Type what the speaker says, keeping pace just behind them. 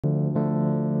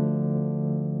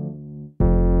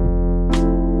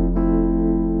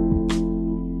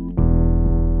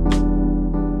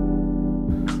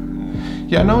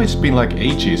Yeah, I know it's been like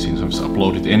ages since I've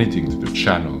uploaded anything to the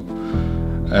channel.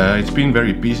 It's been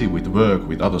very busy with work,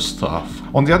 with other stuff.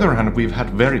 On the other hand, we've had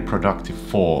very productive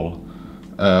fall.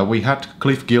 We had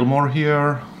Cliff Gilmore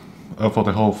here for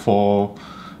the whole fall.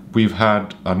 We've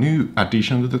had a new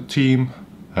addition to the team,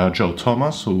 Joe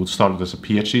Thomas, who started as a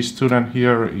PhD student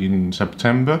here in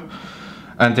September.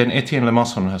 And then Etienne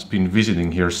Masson has been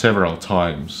visiting here several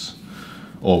times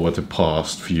over the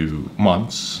past few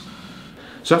months.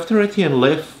 So after Etienne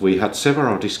left, we had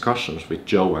several discussions with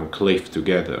Joe and Cliff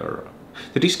together.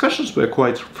 The discussions were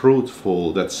quite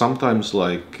fruitful, that sometimes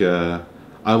I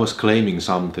was claiming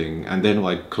something and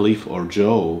then Cliff or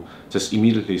Joe just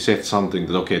immediately said something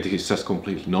that, okay, this is just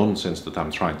complete nonsense that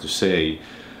I'm trying to say.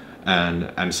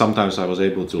 And sometimes I was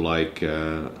able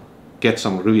to get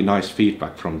some really nice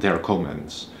feedback from their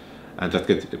comments, and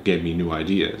that gave me new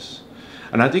ideas.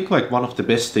 And I think one of the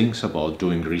best things about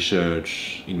doing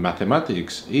research in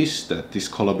mathematics is that this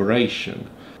collaboration.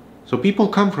 So people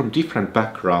come from different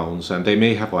backgrounds and they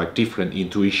may have different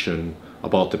intuition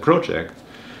about the project,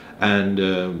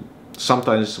 and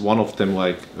sometimes one of them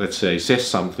let's say says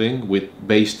something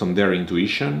based on their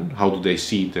intuition, how do they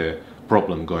see the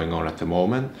problem going on at the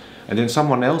moment, and then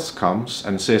someone else comes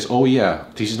and says, oh yeah,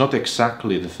 this is not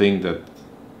exactly the thing that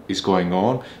is going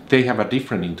on. They have a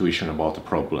different intuition about the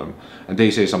problem, and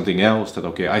they say something else that,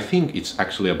 okay, I think it's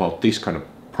actually about this kind of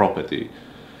property.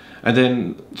 And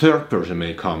then third person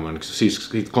may come and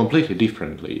sees it completely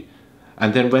differently.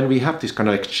 And then when we have this kind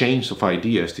of exchange of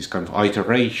ideas, this kind of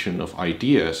iteration of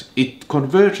ideas, it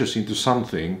converges into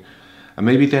something, and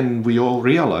maybe then we all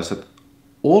realize that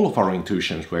all of our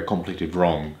intuitions were completely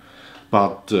wrong.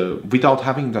 But without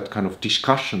having that kind of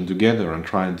discussion together and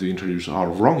trying to introduce our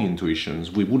wrong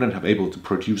intuitions, we wouldn't have been able to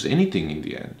produce anything in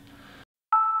the end.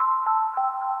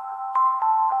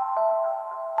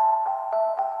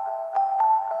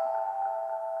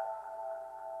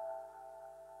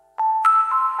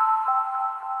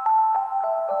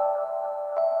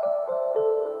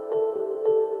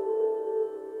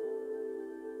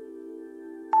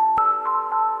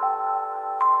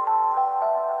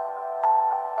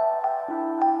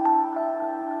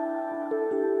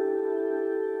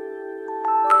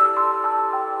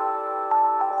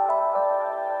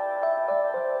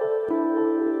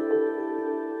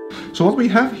 So what we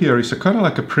have here is a kind of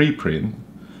a preprint,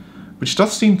 which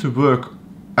does seem to work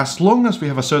as long as we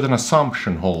have a certain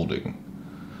assumption holding.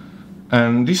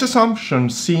 And this assumption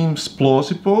seems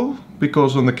plausible,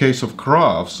 because in the case of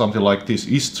graphs, something like this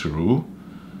is true.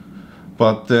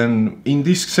 But then in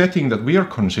this setting that we are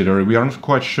considering, we are not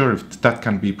quite sure if that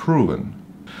can be proven.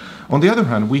 On the other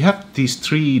hand, we have these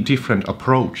three different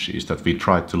approaches that we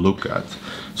tried to look at.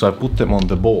 So I put them on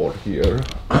the board here.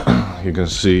 You can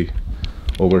see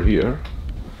over here.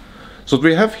 So what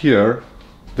we have here,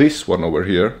 this one over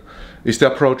here, is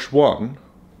the approach 1,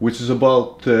 which is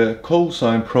about the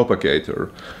cosine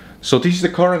propagator. So this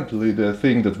is currently the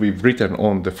thing that we've written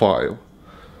on the file.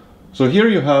 So here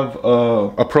you have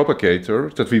a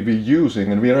propagator that we'll be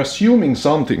using, and we are assuming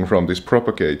something from this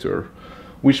propagator,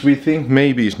 which we think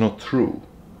maybe is not true.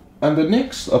 And the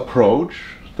next approach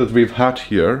that we've had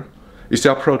here is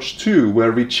the approach 2,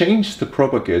 where we change the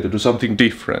propagator to something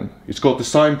different. It's called the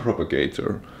sign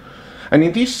propagator. And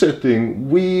in this setting,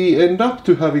 we end up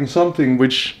to having something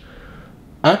which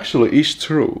actually is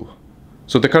true.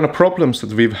 So the kind of problems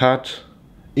that we've had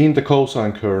in the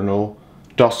cosine kernel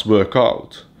does work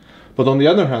out. But on the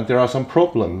other hand, there are some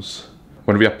problems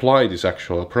when we apply this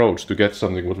actual approach to get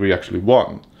something what we actually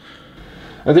want.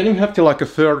 And then you have a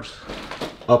third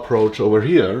approach over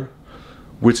here,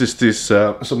 which is this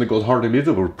something called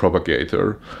Hardy-Littlewood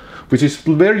propagator, which is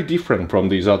very different from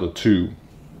these other two.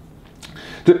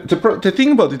 The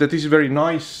thing about it, that this is a very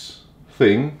nice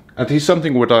thing, and this is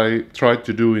something what I tried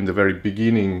to do in the very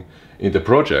beginning in the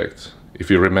project. If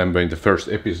you remember in the first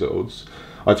episodes,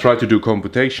 I tried to do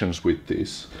computations with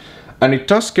this, and it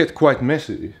does get quite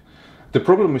messy. The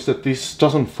problem is that this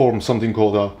doesn't form something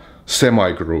called a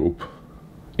semi-group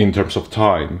in terms of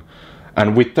time,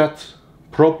 and with that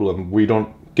problem we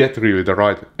don't get really the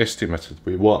right estimates that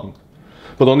we want.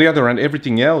 But on the other hand,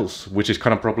 everything else which is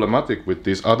kind of problematic with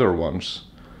these other ones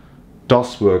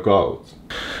does work out.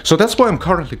 So that's why I'm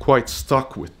currently quite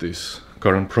stuck with this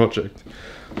current project.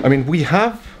 I mean, we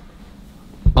have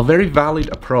a very valid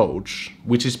approach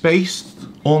which is based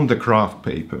on the graph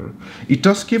paper. It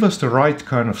does give us the right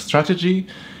kind of strategy,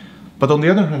 but on the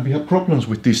other hand we have problems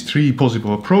with these three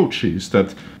possible approaches,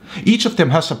 that each of them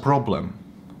has a problem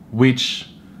which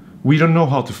we don't know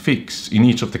how to fix in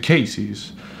each of the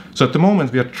cases. So at the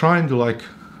moment we are trying to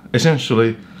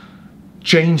essentially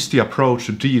change the approach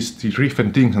to these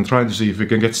different things and try to see if we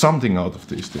can get something out of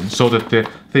these things, so that the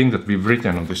thing that we've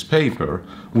written on this paper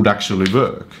would actually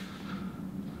work.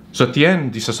 So at the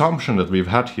end, this assumption that we've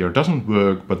had here doesn't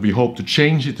work, but we hope to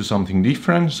change it to something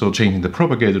different, so changing the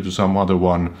propagator to some other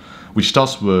one which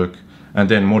does work, and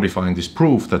then modifying this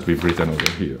proof that we've written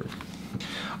over here.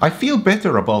 I feel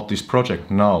better about this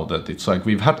project now that it's like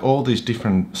we've had all these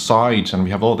different sides and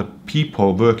we have all the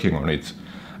people working on it,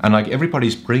 and like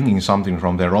everybody's bringing something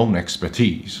from their own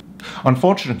expertise.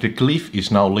 Unfortunately, Cliff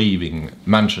is now leaving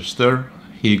Manchester.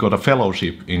 He got a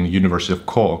fellowship in University of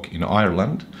Cork in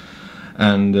Ireland,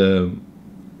 and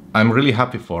I'm really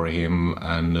happy for him,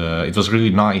 and it was really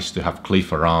nice to have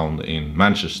Cliff around in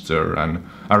Manchester, and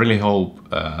I really hope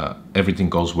everything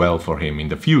goes well for him in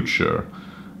the future.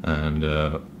 And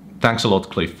thanks a lot,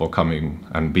 Cliff, for coming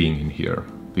and being in here.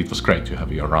 It was great to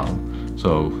have you around.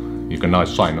 So you can now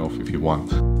sign off if you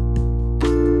want.